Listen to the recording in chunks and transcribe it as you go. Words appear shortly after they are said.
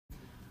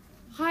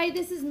Hi,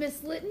 this is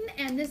Miss Litton,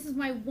 and this is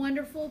my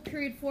wonderful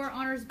Period 4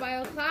 Honors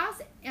Bio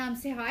class.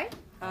 Say hi.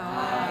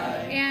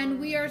 Hi. And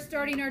we are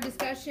starting our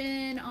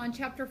discussion on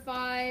Chapter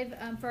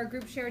 5 for our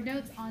group shared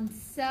notes on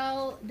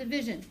cell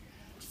division.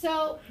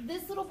 So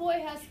this little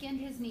boy has skinned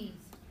his knees.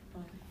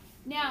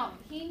 Now,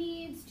 he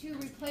needs to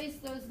replace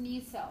those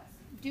knee cells.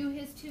 Do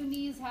his two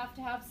knees have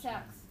to have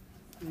sex?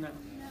 No.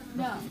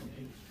 No.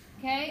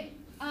 Okay?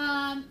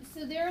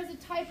 So there is a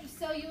type of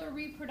cellular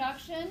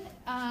reproduction,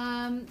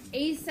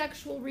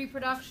 asexual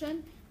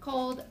reproduction,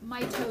 called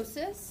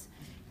mitosis.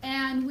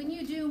 And when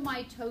you do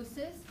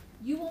mitosis,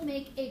 you will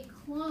make a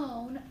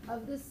clone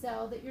of the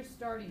cell that you're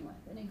starting with,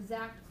 an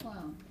exact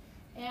clone.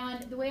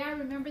 And the way I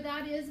remember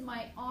that is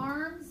my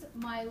arms,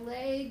 my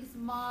legs,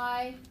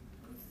 my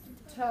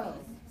toes.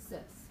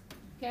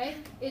 Okay?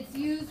 It's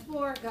used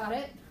for, got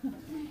it?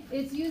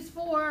 It's used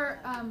for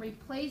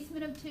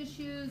replacement of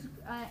tissues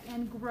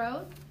and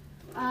growth.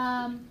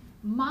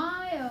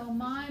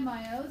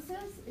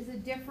 Meiosis is a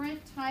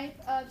different type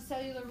of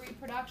cellular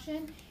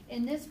reproduction.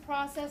 In this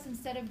process,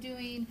 instead of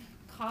doing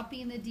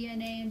copying the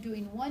DNA and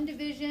doing one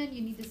division,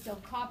 you need to still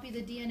copy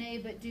the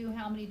DNA, but do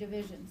how many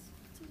divisions?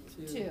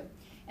 Two.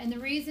 And the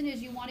reason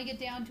is you want to get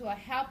down to a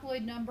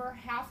haploid number,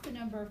 half the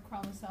number of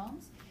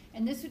chromosomes,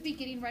 and this would be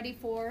getting ready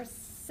for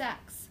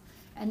sex.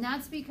 And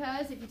that's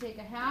because if you take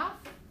a half,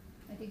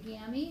 like a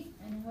gamete,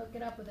 and hook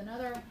it up with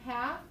another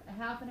half, a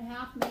half and a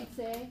half makes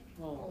a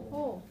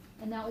whole.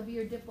 And that would be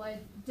your diploid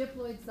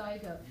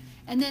zygote.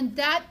 And then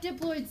that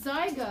diploid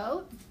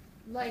zygote,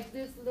 like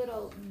this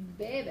little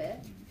baby,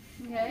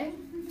 okay,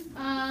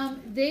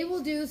 they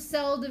will do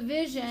cell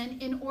division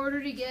in order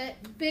to get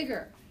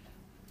bigger.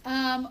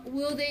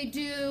 Will they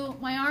do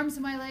my arms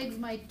and my legs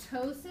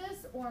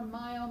mitosis or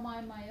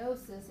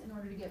meiosis in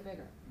order to get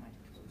bigger?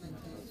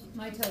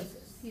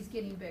 Mitosis. He's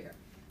getting bigger.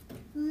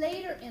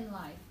 Later in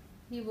life,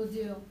 he will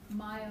do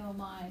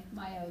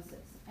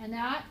meiosis. And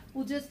that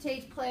will just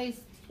take place,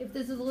 if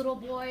this is a little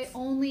boy,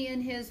 only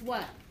in his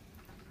what?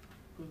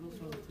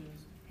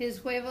 His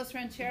huevos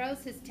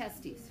rancheros, his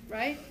testes,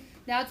 right?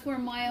 That's where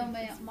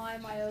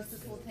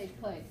meiosis will take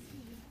place.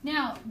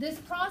 Now, this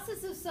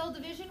process of cell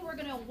division we're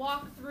going to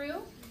walk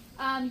through.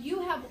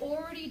 You have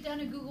already done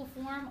a Google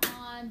form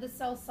on the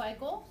cell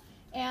cycle,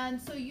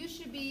 and so you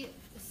should be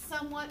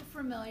somewhat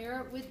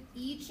familiar with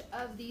each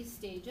of these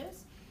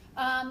stages.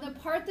 The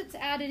part that's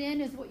added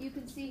in is what you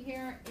can see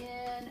here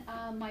in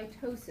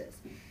mitosis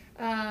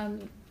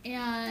and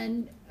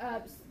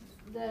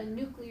the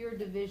nuclear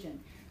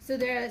division. So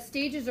the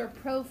stages are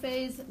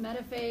prophase,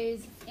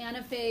 metaphase,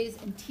 anaphase,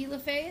 and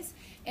telophase,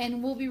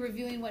 and we'll be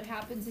reviewing what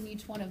happens in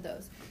each one of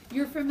those.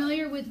 You're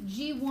familiar with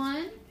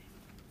G1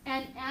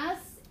 and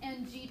S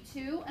and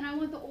G2, and I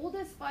want the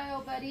oldest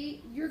bio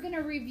buddy, you're going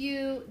to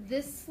review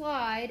this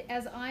slide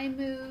as I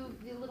move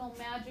the little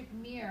magic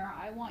mirror.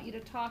 I want you to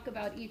talk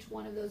about each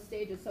one of those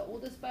stages. So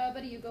oldest bio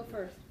buddy, you go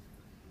first.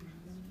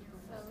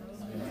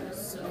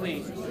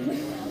 Wait.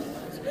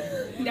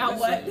 Now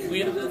what?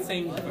 We have the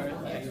same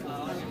birthday.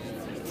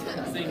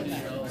 Same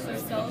day.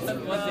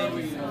 What day were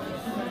you born?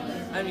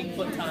 I mean,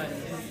 what time?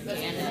 At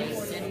night.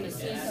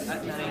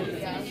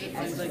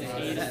 I was like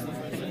 8 at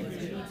night.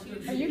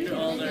 You're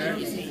older.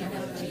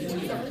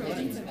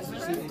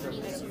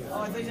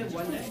 Oh, I thought you said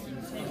one day.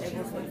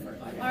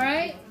 All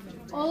right.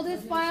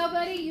 Oldest bio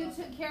buddy, you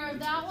took care of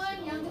that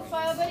one. Youngest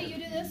bio buddy, you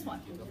do this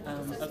one.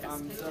 Okay. So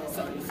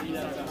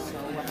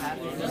what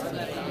happened?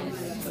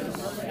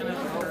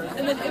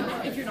 And then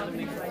if you're not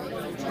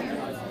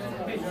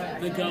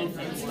The goat. The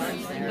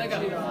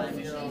goat.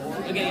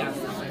 Okay, yeah.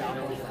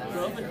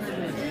 Growth and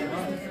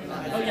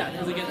oh yeah,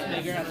 because it gets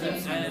bigger at the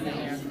end.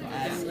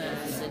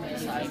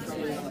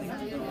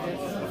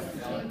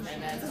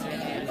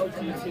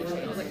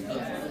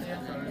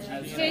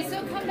 Okay, so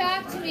come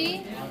back to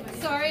me.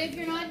 Sorry if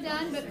you're not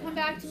done, but come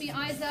back to me.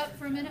 Eyes up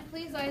for a minute,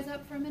 please. Eyes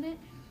up for a minute.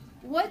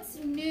 What's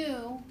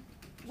new?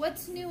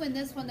 What's new in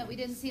this one that we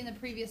didn't see in the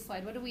previous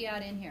slide? What do we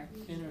add in here?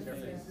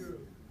 Interface.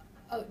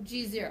 Oh,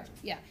 G0.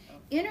 Yeah.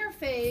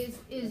 Interphase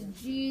is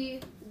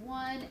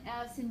G1,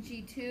 S, and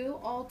G2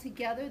 all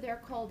together.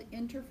 They're called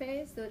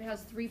interphase, so it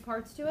has 3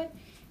 parts to it.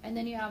 And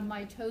then you have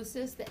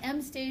mitosis, the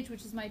M stage,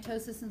 which is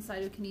mitosis and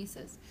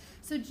cytokinesis.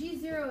 So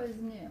G0 is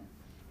new.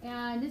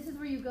 And this is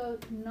where you go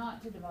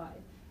not to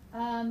divide.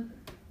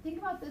 Think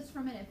about this for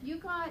a minute. If you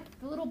got,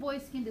 the little boy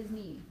skinned his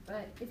knee,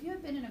 but if you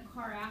have been in a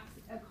car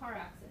accident,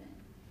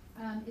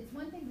 it's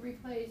one thing to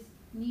replace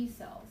knee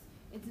cells.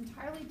 It's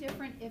entirely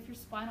different if your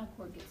spinal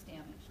cord gets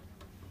damaged.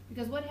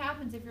 Because what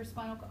happens if your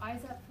spinal cord,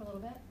 eyes up for a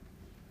little bit,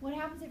 what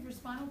happens if your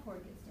spinal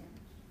cord gets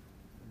damaged?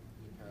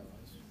 You're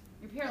paralyzed.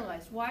 You're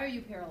paralyzed. Why are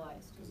you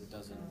paralyzed? Because the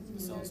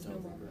cells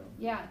don't regrow.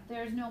 Yeah,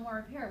 there's no more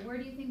repair. Where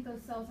do you think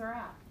those cells are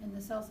at in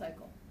the cell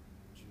cycle?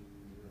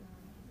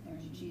 They're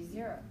in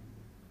G0.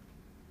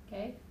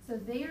 Okay, so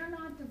they are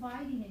not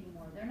dividing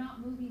anymore. They're not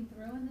moving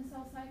through in the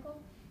cell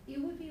cycle. It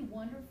would be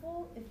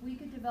wonderful if we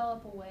could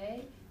develop a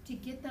way to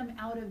get them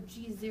out of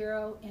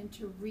G0 and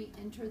to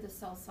re-enter the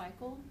cell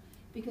cycle.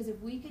 Because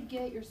if we could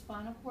get your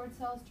spinal cord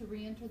cells to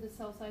re-enter the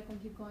cell cycle and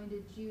keep going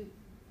to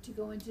to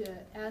go into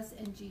S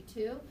and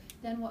G2,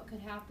 then what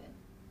could happen?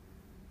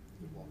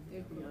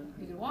 You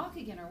could walk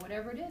again or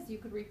whatever it is. You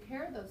could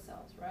repair those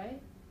cells,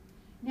 right?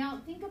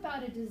 Now think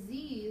about a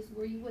disease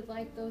where you would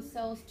like those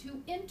cells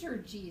to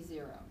enter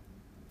G0.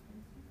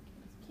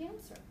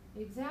 Cancer,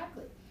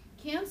 exactly.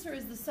 Cancer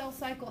is the cell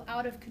cycle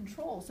out of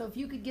control. So if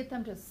you could get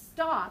them to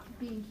stop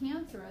being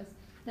cancerous,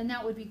 then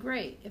that would be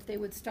great if they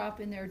would stop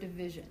in their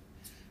division.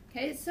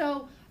 Okay,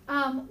 so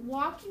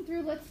walking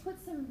through, let's put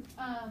some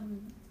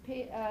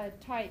type, I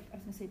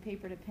was going to say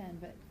paper to pen,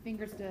 but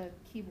fingers to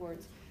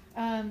keyboards.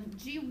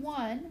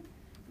 G1,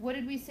 what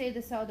did we say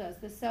the cell does?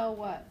 The cell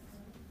what?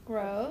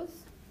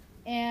 Grows.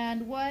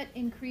 And what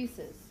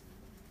increases?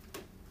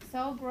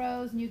 Cell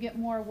grows and you get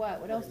more what?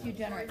 What else do you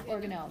generate?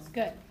 Organelles.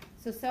 Good.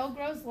 So cell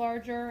grows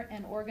larger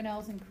and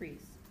organelles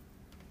increase.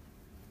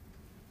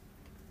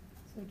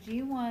 So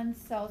G1,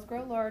 cells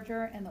grow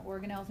larger and the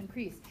organelles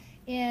increase.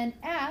 In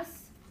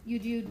S, you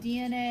do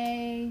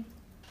DNA.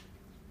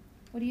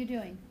 What are you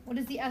doing? What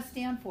does the S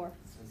stand for?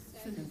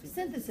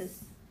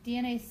 Synthesis.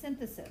 DNA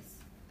synthesis.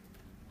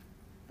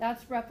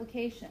 That's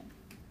replication.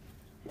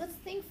 Let's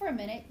think for a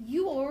minute.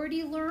 You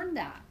already learned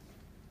that.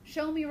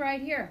 Show me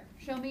right here.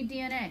 Show me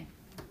DNA.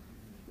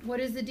 What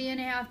does the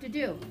DNA have to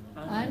do?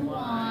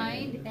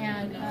 Unwind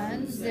and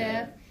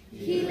unzip,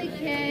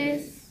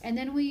 helicase, and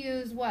then we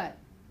use what?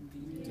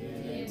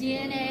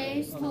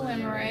 DNA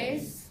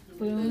polymerase,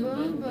 boom,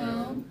 boom,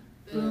 boom,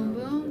 boom,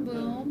 boom,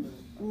 boom,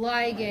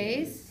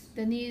 ligase.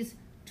 Then these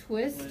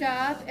twist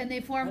up and they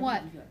form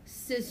what?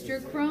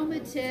 Sister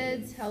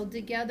chromatids held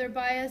together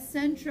by a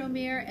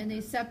centromere, and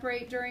they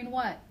separate during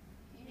what?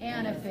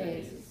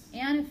 Anaphase.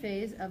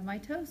 Anaphase of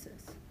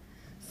mitosis.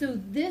 So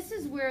this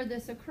is where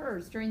this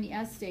occurs during the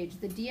S stage.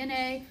 The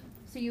DNA,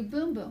 so you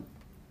boom boom.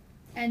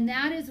 And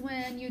that is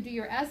when you do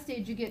your S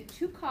stage, you get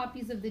 2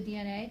 copies of the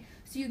DNA,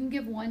 so you can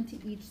give 1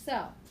 to each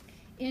cell.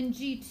 In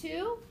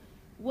G2,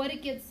 what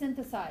it gets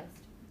synthesized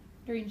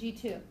during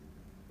G2?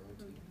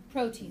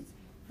 Proteins.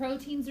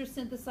 Proteins are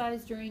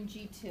synthesized during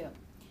G2.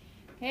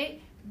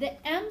 Okay, the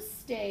M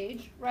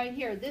stage right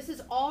here, this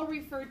is all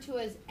referred to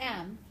as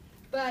M.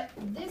 But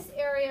this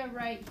area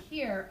right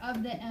here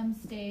of the M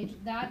stage,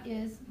 that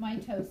is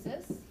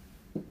mitosis.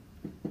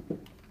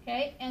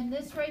 Okay, and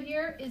this right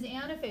here is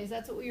anaphase.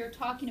 That's what we were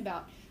talking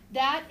about.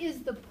 That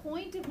is the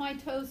point of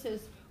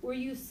mitosis where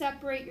you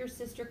separate your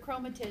sister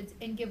chromatids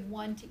and give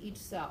 1 to each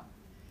cell.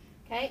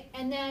 Okay,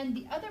 and then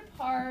the other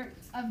part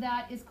of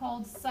that is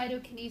called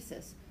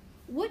cytokinesis.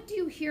 What do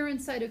you hear in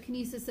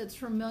cytokinesis that's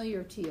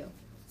familiar to you?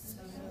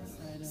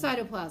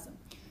 Cytoplasm.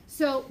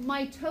 So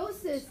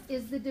mitosis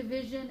is the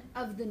division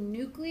of the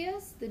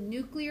nucleus, the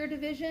nuclear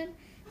division.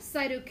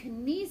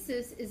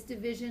 Cytokinesis is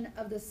division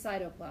of the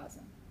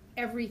cytoplasm.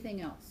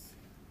 Everything else.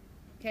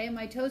 Okay,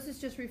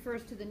 mitosis just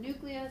refers to the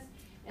nucleus,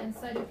 and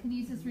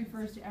cytokinesis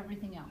refers to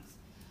everything else.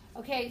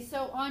 Okay,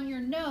 so on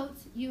your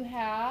notes, you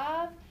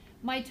have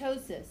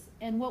mitosis.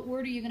 And what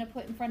word are you going to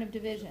put in front of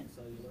division?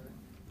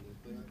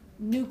 Cellular.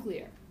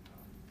 Nuclear.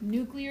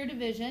 Nuclear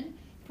division,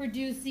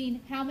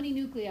 producing how many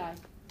nuclei?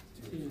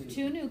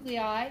 2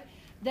 nuclei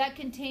that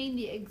contain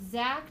the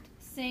exact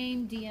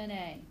same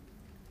DNA.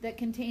 That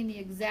contain the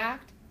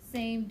exact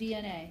same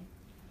DNA.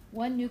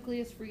 1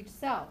 nucleus for each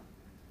cell.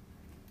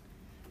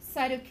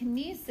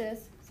 Cytokinesis,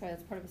 sorry,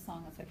 that's part of a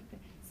song. That's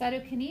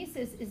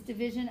cytokinesis is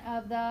division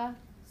of the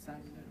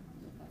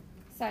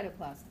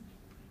cytoplasm.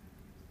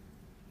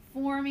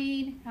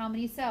 Forming how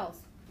many cells?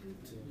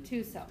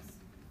 2 cells.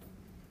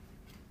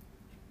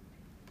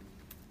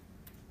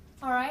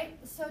 All right,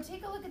 so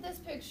take a look at this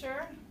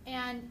picture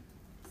and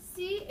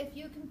see if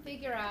you can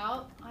figure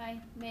out, I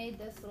made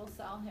this little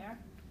cell here,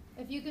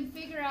 if you can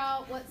figure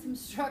out what some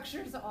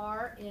structures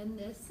are in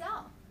this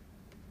cell.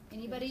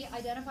 Anybody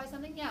identify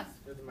something? Yes?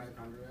 There's the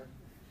mitochondria.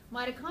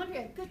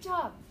 Mitochondria, good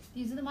job.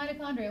 These are the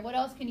mitochondria. What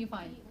else can you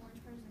find? The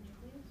orange part is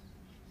the nucleus.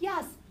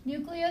 Yes,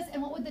 nucleus,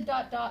 and what would the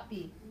dot dot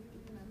be?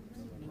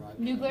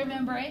 Nuclear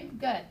membrane,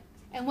 good.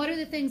 And what are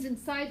the things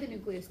inside the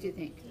nucleus, do you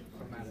think?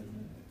 Chromatin.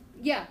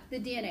 Yeah, the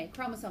DNA,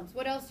 chromosomes.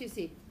 What else do you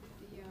see?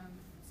 The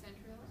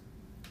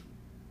centrioles.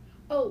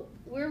 Oh,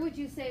 where would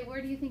you say,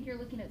 where do you think you're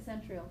looking at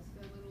centrioles?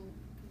 The little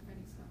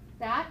confetti stuff.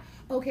 That?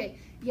 Okay,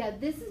 yeah,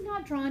 this is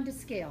not drawn to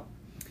scale.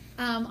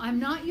 I'm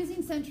not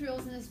using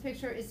centrioles in this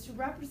picture. It's to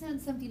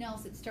represent something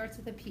else. It starts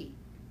with a P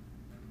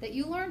that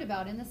you learned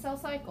about in the cell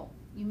cycle.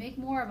 You make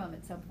more of them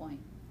at some point.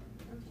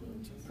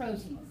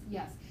 Proteins,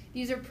 yes.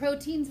 These are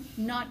proteins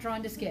not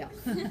drawn to scale.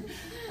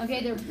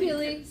 Okay, they're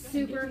really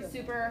super,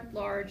 super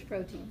large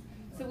proteins.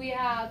 So we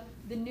have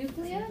the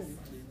nucleus,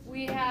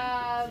 we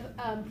have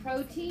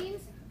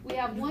proteins, we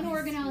have 1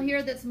 organelle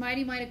here that's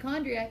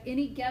mitochondria.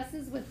 Any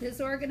guesses what this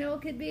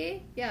organelle could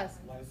be? Yes?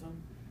 Lysosome.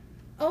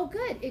 Oh,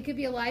 good. It could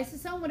be a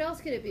lysosome. What else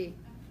could it be?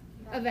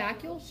 A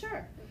vacuole?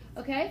 Sure.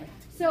 Okay,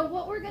 so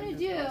what we're going to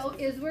do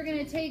is we're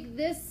going to take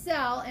this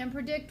cell and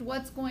predict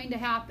what's going to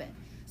happen.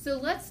 So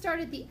let's start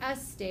at the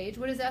S stage.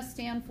 What does S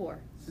stand for?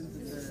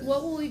 Synthesis.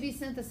 What will we be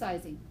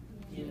synthesizing?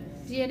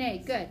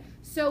 DNA. Good.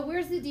 So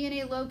where's the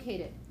DNA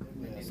located?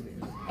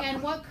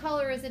 And what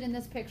color is it in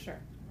this picture?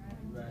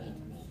 Red.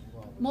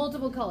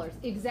 Multiple colors,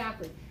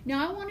 exactly.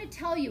 Now I want to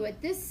tell you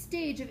at this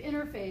stage of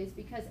interphase,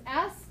 because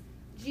S,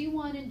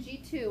 G1, and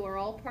G2 are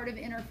all part of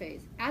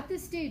interphase. At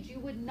this stage, you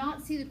would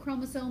not see the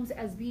chromosomes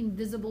as being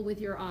visible with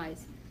your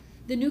eyes.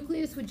 The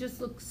nucleus would just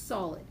look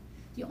solid.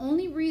 The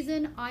only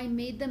reason I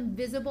made them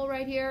visible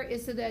right here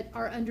is so that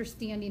our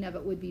understanding of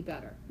it would be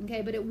better,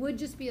 okay? But it would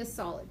just be a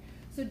solid.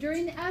 So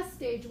during the S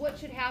stage, what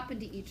should happen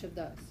to each of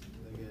those?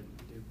 They get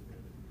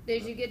duplicated. They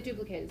should get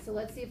duplicated. So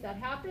let's see if that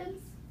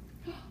happens.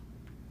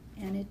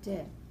 And it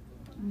did,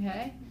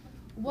 okay?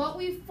 What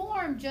we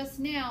formed just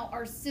now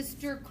are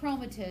sister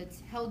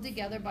chromatids held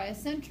together by a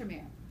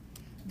centromere.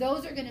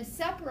 Those are going to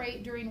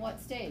separate during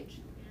what stage?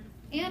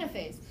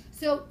 Anaphase.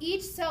 So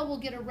each cell will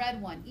get a red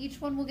one,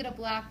 each one will get a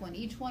black one,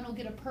 each one will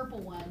get a purple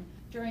one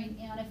during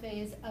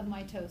anaphase of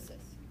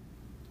mitosis.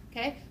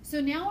 Okay,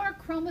 so now our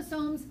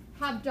chromosomes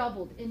have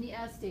doubled in the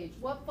S stage.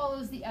 What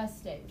follows the S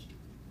stage?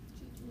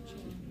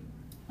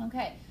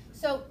 Okay,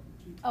 so,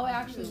 oh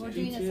actually we're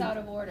doing this out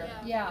of order.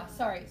 Yeah,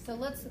 sorry. So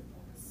let's,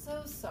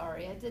 so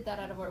sorry, I did that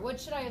out of order. What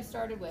should I have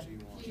started with?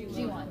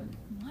 G1.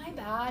 My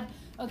bad.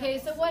 Okay,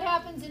 so what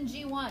happens in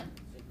G1?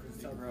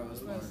 It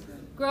grows larger.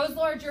 Grows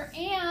larger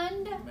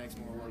and Makes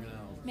more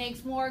organelles.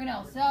 makes more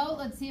organelles. So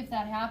let's see if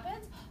that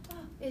happens. Oh,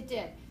 it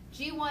did.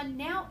 G1,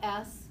 now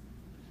S.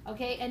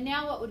 Okay, and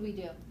now what would we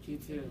do?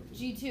 G2.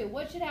 G2.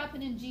 What should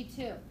happen in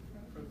G2?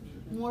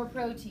 More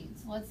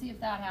proteins. Let's see if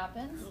that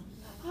happens.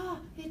 Oh,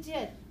 it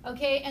did.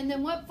 Okay, and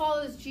then what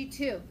follows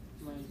G2?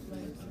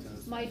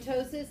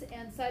 Mitosis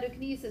and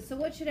cytokinesis. So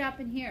what should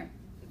happen here?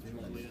 The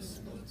nucleus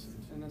splits.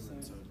 And that's So it.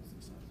 does the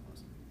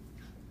cytoplasm.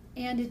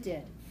 And it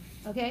did.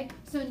 Okay,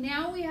 so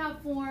now we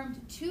have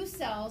formed two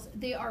cells.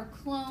 They are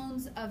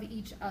clones of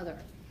each other.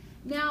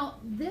 Now,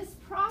 this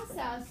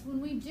process,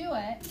 when we do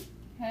it,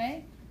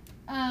 okay,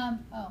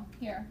 oh,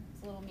 here,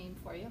 it's a little meme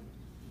for you.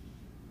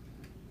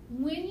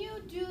 When you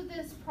do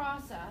this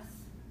process,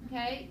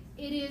 okay,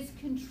 it is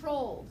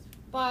controlled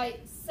by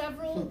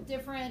several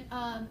different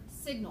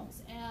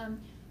signals.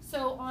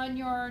 So on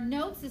your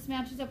notes, this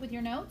matches up with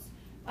your notes.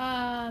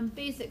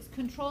 Basics,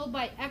 controlled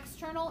by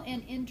external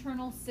and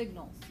internal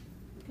signals.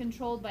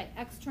 Controlled by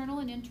external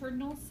and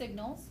internal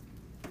signals.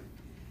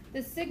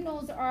 The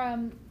signals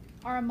are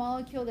a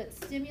molecule that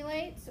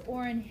stimulates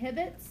or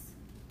inhibits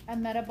a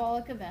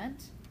metabolic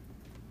event.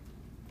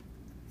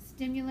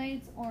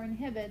 Stimulates or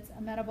inhibits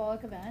a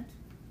metabolic event.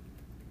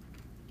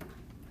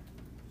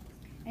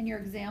 And your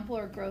example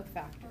are growth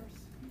factors.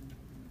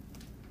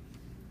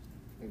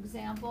 Your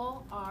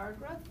example are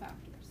growth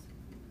factors.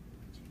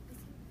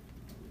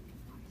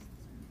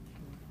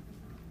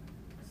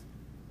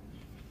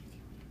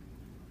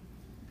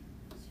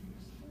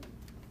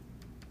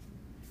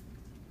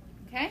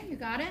 Okay, you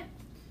got it?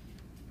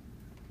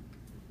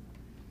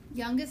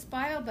 Youngest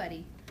bio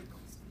buddy.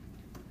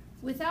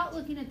 Without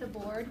looking at the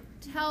board,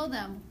 tell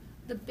them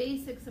the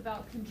basics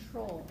about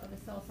control of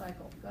a cell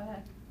cycle. Go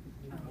ahead.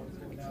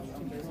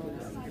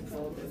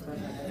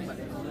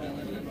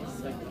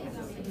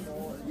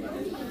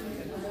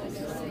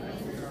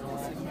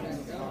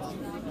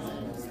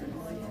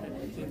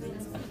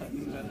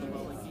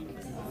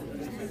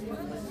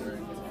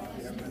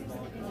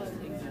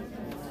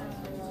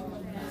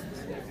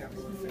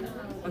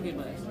 Okay,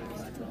 but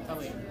oh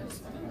wait.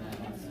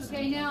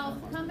 Okay, now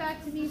come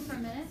back to me for a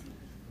minute.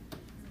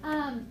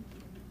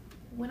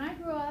 When I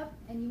grew up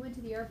and you went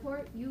to the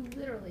airport, you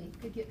literally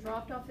could get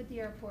dropped off at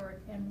the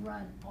airport and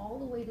run all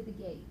the way to the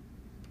gate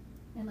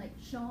and like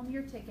show them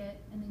your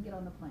ticket and then get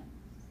on the plane.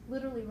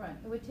 Literally run.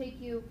 It would take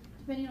you,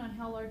 depending on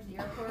how large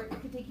the airport,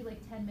 it could take you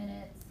like 10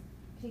 minutes,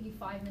 it could take you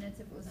 5 minutes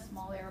if it was a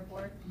small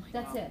airport.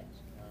 That's it.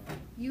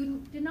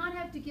 You did not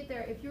have to get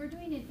there. If you were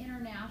doing an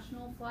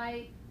international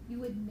flight, you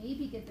would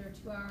maybe get there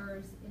 2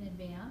 hours in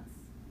advance,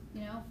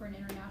 you know, for an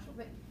international.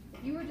 But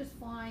if you were just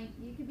flying,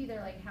 you could be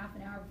there like half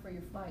an hour before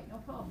your flight. No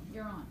problem.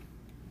 You're on.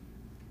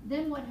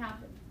 Then what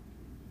happened?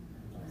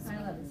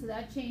 9/11. So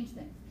that changed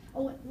things.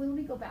 Oh, well, let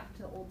me go back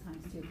to the old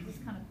times too, because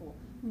it's kind of cool.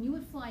 When you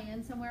would fly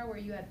in somewhere where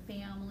you had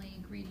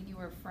family greeting you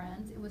or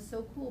friends, it was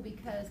so cool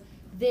because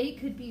they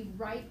could be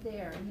right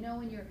there. You know,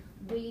 when you're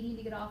waiting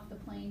to get off the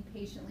plane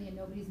patiently and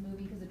nobody's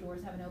moving because the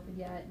doors haven't opened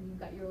yet and you've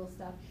got your little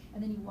stuff,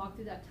 and then you walk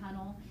through that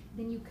tunnel,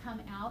 then you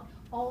come out,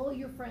 all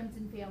your friends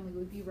and family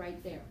would be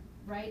right there,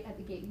 right at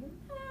the gate. You go,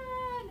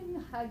 ah, and then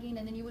you're hugging,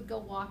 and then you would go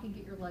walk and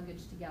get your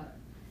luggage together.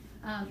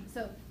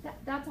 So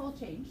that's all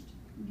changed,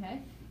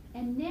 okay?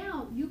 And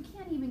now you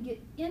can't even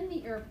get in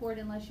the airport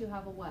unless you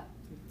have a what?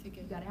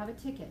 Ticket. You gotta have a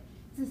ticket.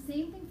 It's the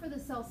same thing for the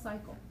cell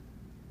cycle.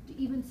 To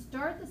even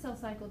start the cell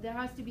cycle, there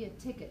has to be a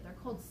ticket. They're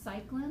called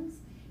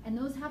cyclins, and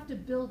those have to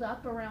build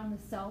up around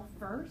the cell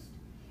first.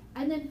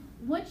 And then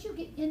once you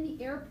get in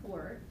the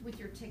airport with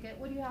your ticket,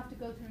 what do you have to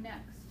go through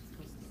next?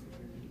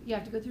 You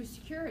have to go through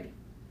security.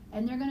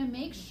 And they're gonna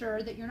make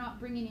sure that you're not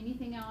bringing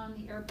anything out on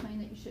the airplane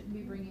that you shouldn't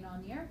be bringing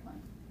on the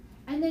airplane.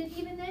 And then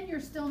even then, you're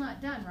still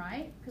not done,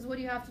 right? Because what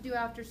do you have to do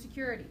after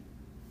security?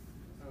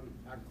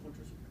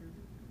 Agriculture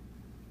security?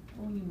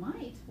 Well, you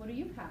might. What are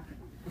you packing?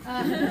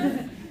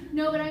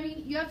 No, but I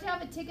mean, you have to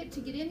have a ticket to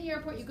get in the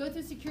airport. You go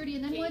through security,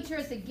 and then once you're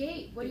at the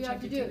gate, what do you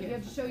have to do? You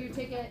have to show your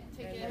ticket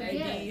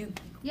again.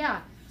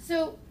 Yeah.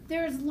 So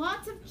there's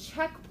lots of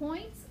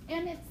checkpoints,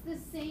 and it's the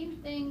same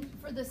thing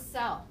for the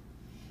cell.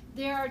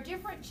 There are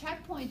different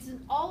checkpoints,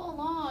 and all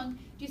along,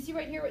 do you see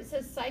right here where it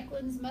says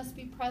cyclins must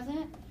be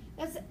present?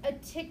 That's a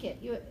ticket.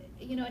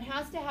 You know, it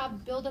has to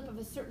have buildup of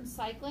a certain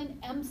cyclin,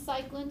 M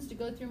cyclins to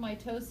go through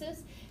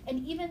mitosis, and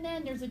even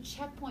then there's a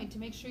checkpoint to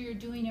make sure you're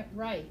doing it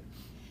right.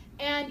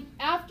 And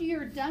after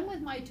you're done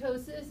with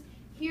mitosis,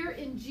 here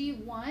in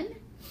G1,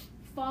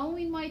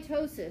 following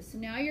mitosis,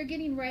 now you're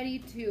getting ready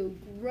to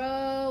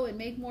grow and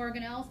make more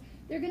organelles,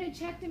 they're going to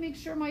check to make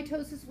sure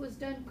mitosis was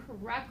done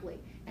correctly.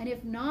 And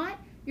if not,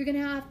 you're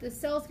going to have, the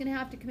cell's going to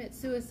have to commit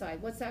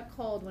suicide. What's that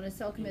called when a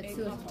cell commits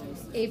suicide?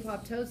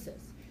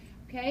 Apoptosis.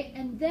 Okay,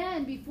 and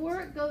then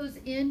before it goes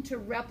in to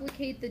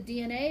replicate the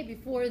DNA,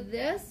 before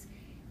this,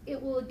 it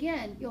will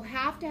again, you'll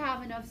have to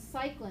have enough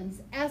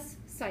cyclins, S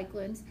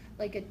cyclins,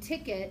 like a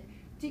ticket,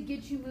 to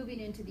get you moving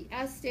into the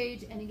S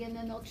stage, and again,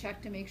 then they'll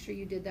check to make sure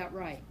you did that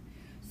right.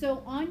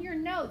 So on your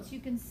notes, you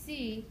can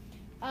see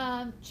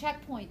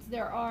checkpoints.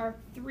 There are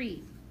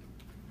 3.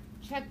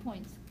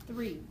 Checkpoints,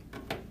 3.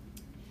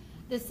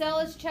 The cell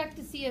is checked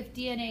to see if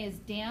DNA is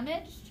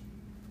damaged,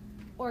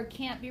 or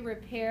can't be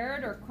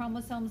repaired, or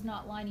chromosomes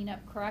not lining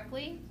up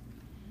correctly,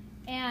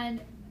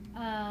 and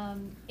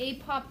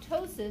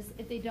apoptosis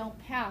if they don't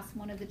pass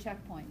one of the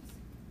checkpoints.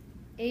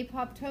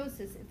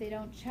 Apoptosis if they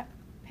don't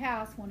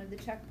pass one of the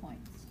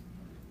checkpoints.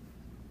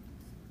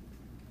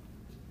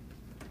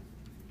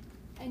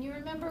 And you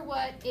remember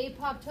what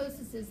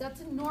apoptosis is.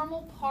 That's a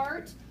normal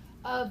part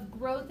of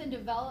growth and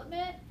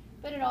development,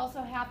 but it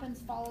also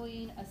happens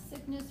following a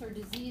sickness or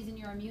disease, in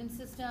your immune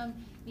system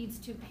needs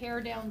to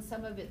pare down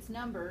some of its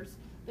numbers.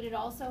 But it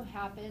also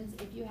happens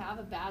if you have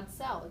a bad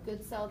cell, a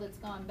good cell that's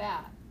gone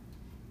bad.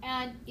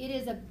 And it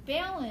is a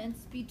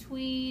balance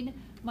between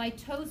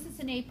mitosis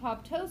and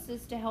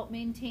apoptosis to help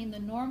maintain the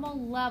normal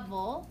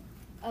level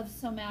of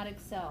somatic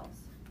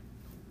cells.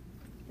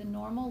 The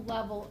normal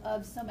level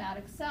of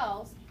somatic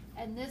cells,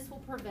 and this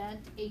will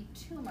prevent a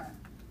tumor.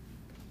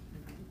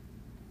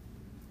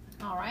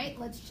 All right,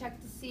 let's check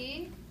to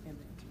see.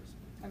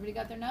 Everybody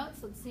got their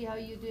notes? Let's see how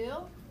you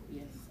do.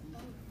 Yes.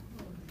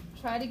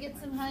 Try to get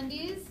some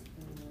hundies.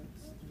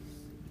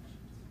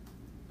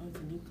 Oh, it's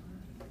a new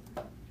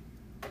class.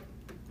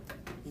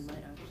 You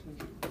might actually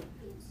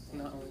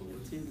not only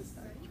get 2 this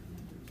time.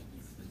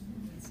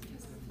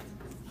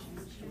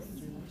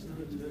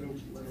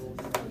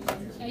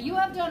 Now you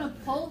have done a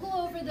POGL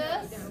over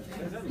this.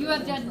 You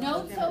have done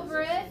notes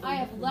over it. I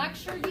have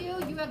lectured you.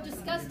 You have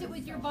discussed it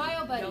with your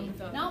bio buddy.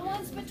 Not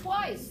once, but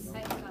twice.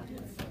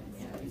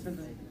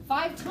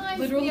 5 times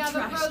Literal we have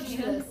trash approached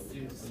can. this.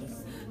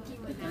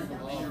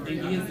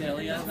 Baby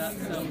azalea,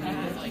 that's so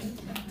weird.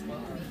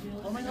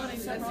 Oh my god, I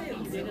said wrong.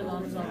 You dated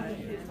on his own.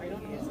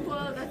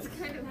 Well, that's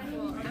kind of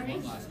cool. I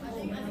mean,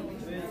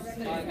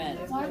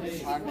 Why would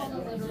she call it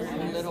literal?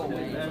 I'm a little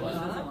white.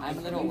 I'm a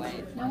little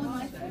white. No one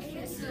likes it?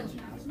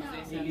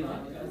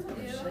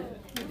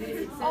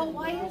 Oh,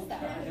 why is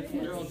that? It's a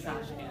literal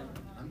trash can.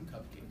 I'm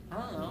cupcake. I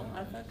don't know. I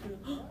thought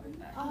you.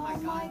 Oh my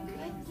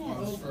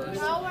goodness.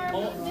 How are we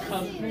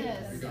missing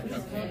this?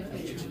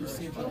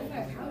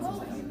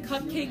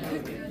 Cupcake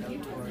cookie.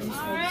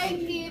 All right,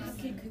 peeps.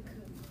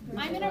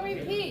 I'm going to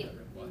repeat.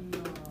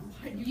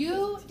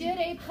 You did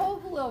a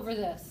POGL over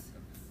this.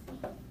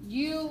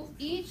 You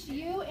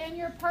and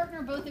your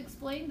partner both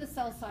explained the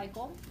cell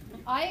cycle.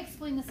 I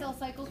explained the cell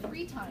cycle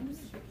 3 times.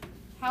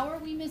 How are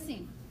we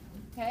missing?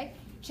 Okay?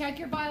 Check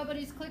your bio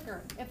buddy's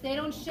clicker. If they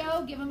don't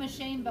show, give them a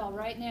shame bell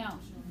right now.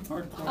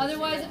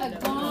 Otherwise, a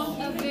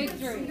gong of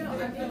victory.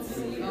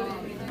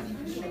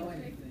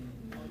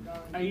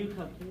 Are you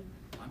cupcake?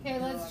 Okay,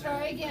 let's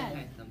try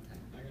again. Cupcake.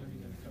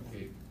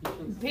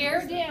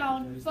 Bear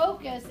down,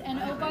 focus, and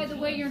oh, by the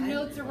way, your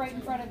notes are right in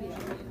front of you.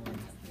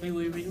 Wait,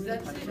 will you read me the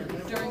question?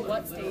 During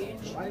what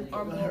stage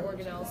are more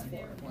organelles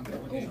formed?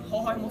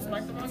 Oh, I almost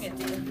marked the wrong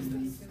answer.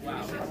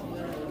 Wow.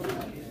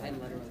 I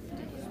literally.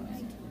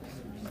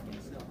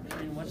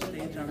 In what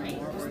stage are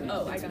more organelles?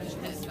 Oh, I got you.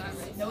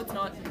 No, it's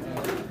not.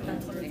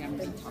 That's something I'm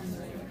big top.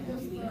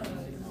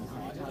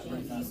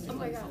 Oh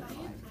my god.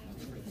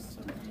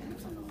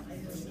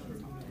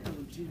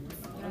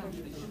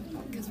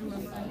 Because we were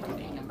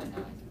finding number 9.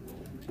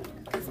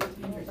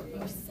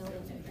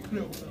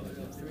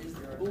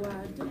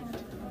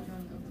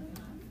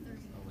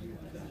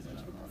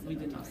 We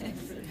did not.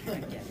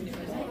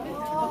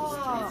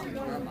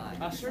 Oh.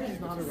 Usher is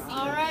not around.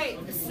 All right,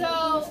 so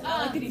I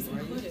like that he's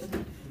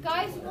included.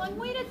 guys, one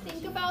way to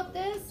think about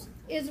this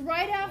is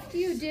right after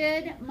you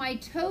did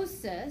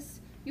mitosis,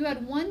 you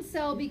had 1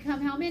 cell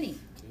become how many?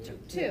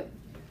 2.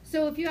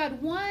 So if you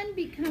had 1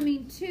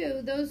 becoming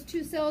 2, those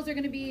 2 cells are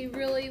going to be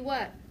really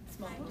what?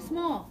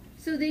 Small.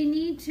 So they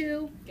need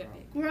to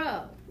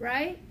grow,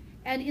 right?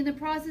 And in the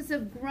process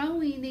of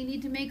growing, they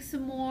need to make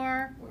some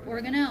more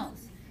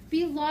organelles.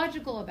 Be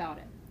logical about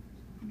it,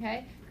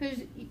 okay? Because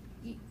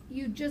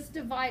you just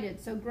divided,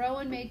 so grow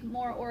and make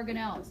more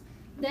organelles.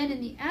 Then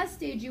in the S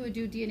stage, you would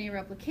do DNA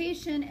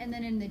replication, and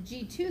then in the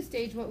G2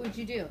 stage, what would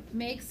you do?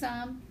 Make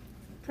some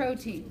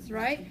proteins,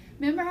 right?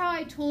 Remember how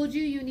I told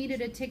you you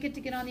needed a ticket to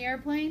get on the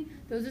airplane?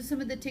 Those are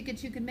some of the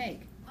tickets you can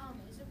make.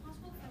 Is it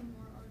possible for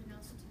more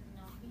organelles to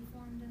not be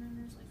formed and then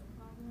there's like a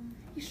problem?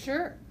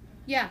 Sure.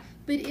 Yeah,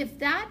 but if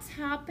that's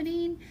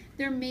happening,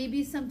 there may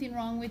be something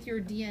wrong with your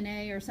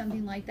DNA or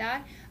something like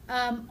that.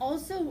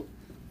 Also,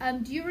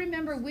 do you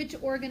remember which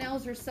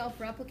organelles are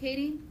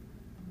self-replicating?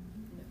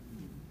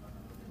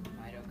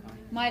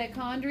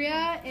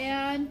 Mitochondria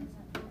and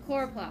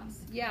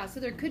chloroplasts. Yeah, so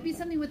there could be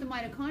something with the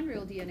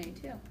mitochondrial DNA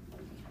too.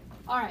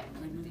 All right.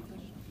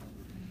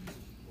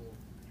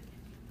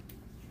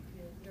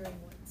 During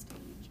what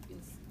stage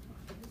is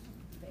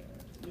there?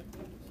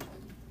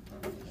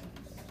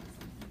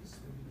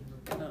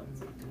 No.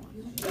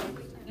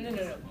 You did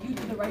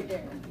it right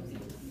there.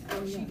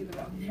 Oh, she did it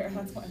out there.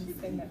 That's why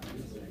I'm saying that.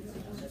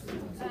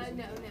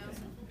 No.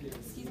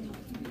 Excuse me.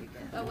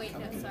 Oh wait,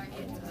 no, sorry.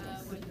 It's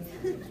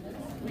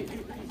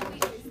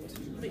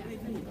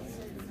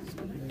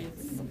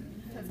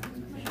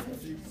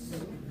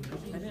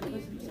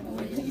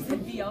You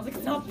said B. I was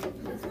like, stop.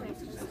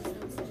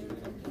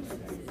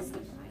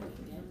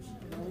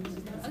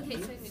 okay,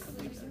 so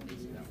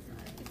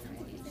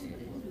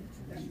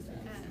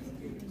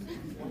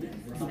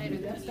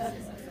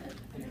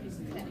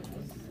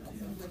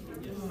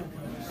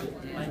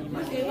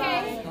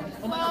Okay,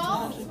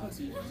 well,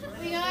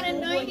 we got a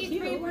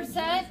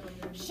 93%.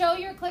 Show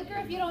your clicker.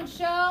 If you don't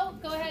show,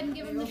 go ahead and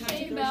give them the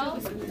shade bell.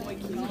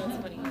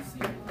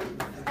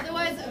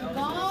 Otherwise, a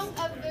gong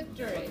of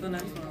victory. The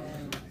next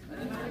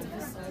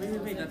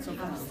one. Wait, that's so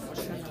fast.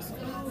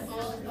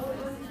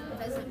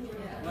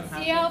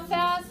 See how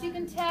fast you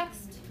can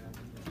text?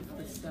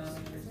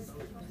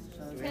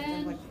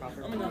 10,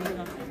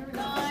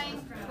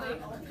 9,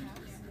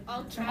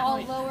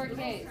 all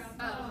lowercase.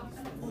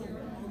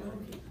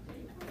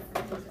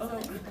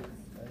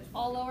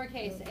 All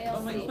lowercase,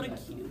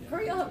 ALC.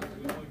 Hurry up.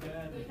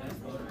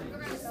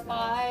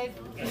 5.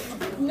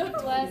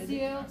 Bless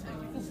you.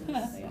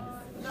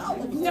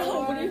 No,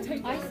 what are you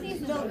taking? I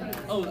sneezed in 3.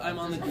 Oh, I'm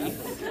on the D.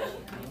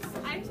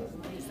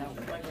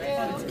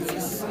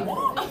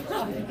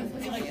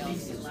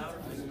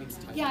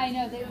 Yeah, I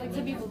know. Like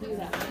some people do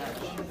that.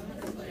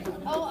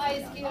 Oh,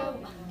 Ice Cube.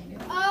 Well,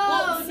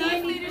 Oh, see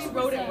if they just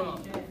wrote it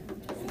wrong.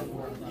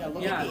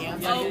 Yeah,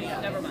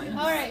 Never mind.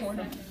 All right.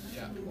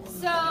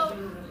 So,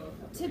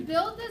 to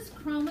build this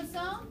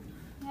chromosome,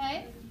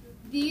 okay,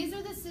 these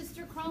are the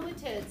sister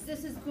chromatids.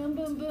 This is boom,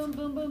 boom, boom,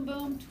 boom, boom,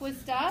 boom,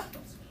 twist up,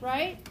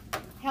 right?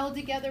 Held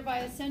together by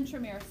a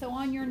centromere. So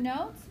on your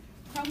notes,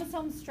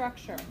 chromosome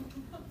structure.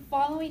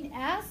 Following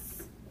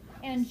S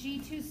and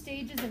G2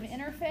 stages of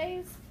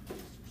interphase,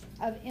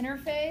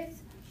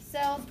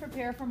 cells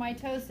prepare for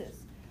mitosis.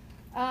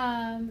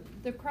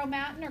 The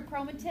chromatin or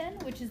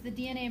chromatin, which is the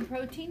DNA and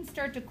protein,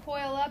 start to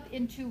coil up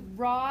into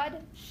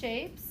rod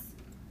shapes.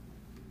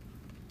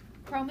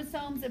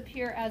 Chromosomes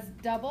appear as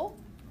double.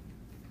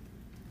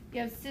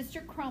 You have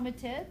sister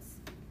chromatids,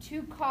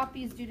 2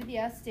 copies due to the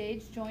S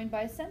stage, joined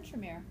by a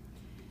centromere.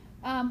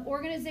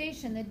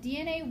 Organization, the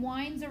DNA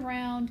winds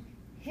around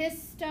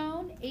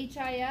histone,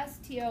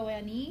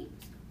 Histone,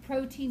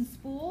 protein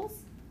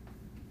spools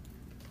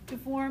to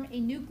form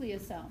a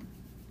nucleosome.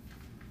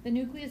 The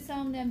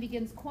nucleosome then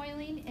begins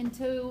coiling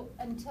until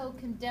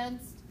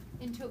condensed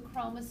into a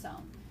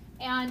chromosome.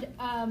 And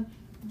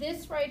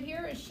this right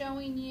here is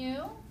showing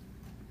you,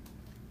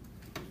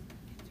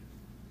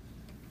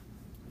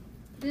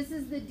 this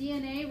is the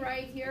DNA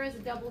right here as a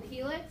double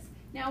helix.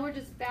 Now we're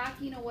just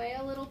backing away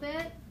a little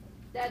bit.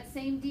 That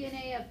same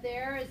DNA up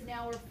there is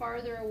now we're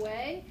farther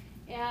away.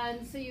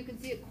 And so you can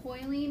see it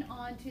coiling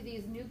onto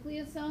these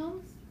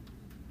nucleosomes,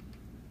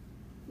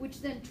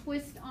 which then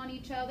twist on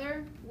each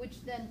other,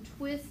 which then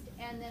twist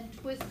and then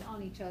twist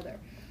on each other.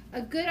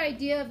 A good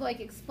idea of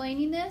like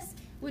explaining this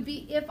would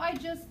be if I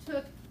just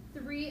took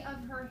 3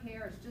 of her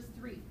hairs, just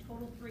 3,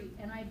 total 3,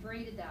 and I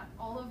braided that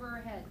all over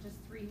her head, just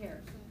 3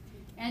 hairs.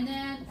 And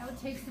then I would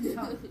take some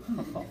time.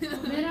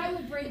 Then I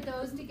would braid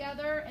those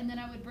together, and then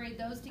I would braid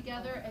those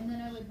together, and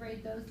then I would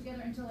braid those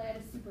together until I had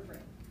a super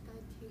braid.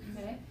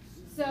 Okay?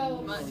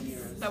 So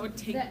that would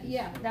take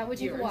that would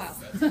take years. a while.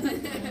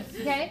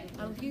 Okay?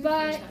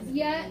 But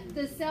yet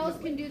the cells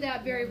can do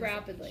that very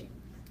rapidly.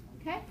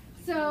 Okay?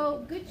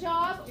 So good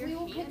job. We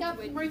will pick up.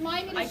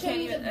 Remind me to show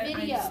you the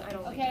video.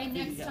 Okay,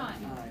 next time.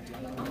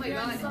 oh my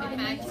god,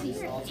 imagine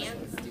your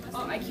hands.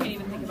 Oh, I can't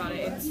even think about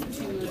it. It's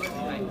too.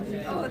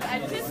 Oh,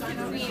 that just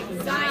gives me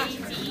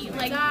anxiety.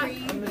 Like,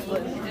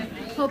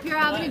 Hope you're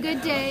having a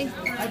good day.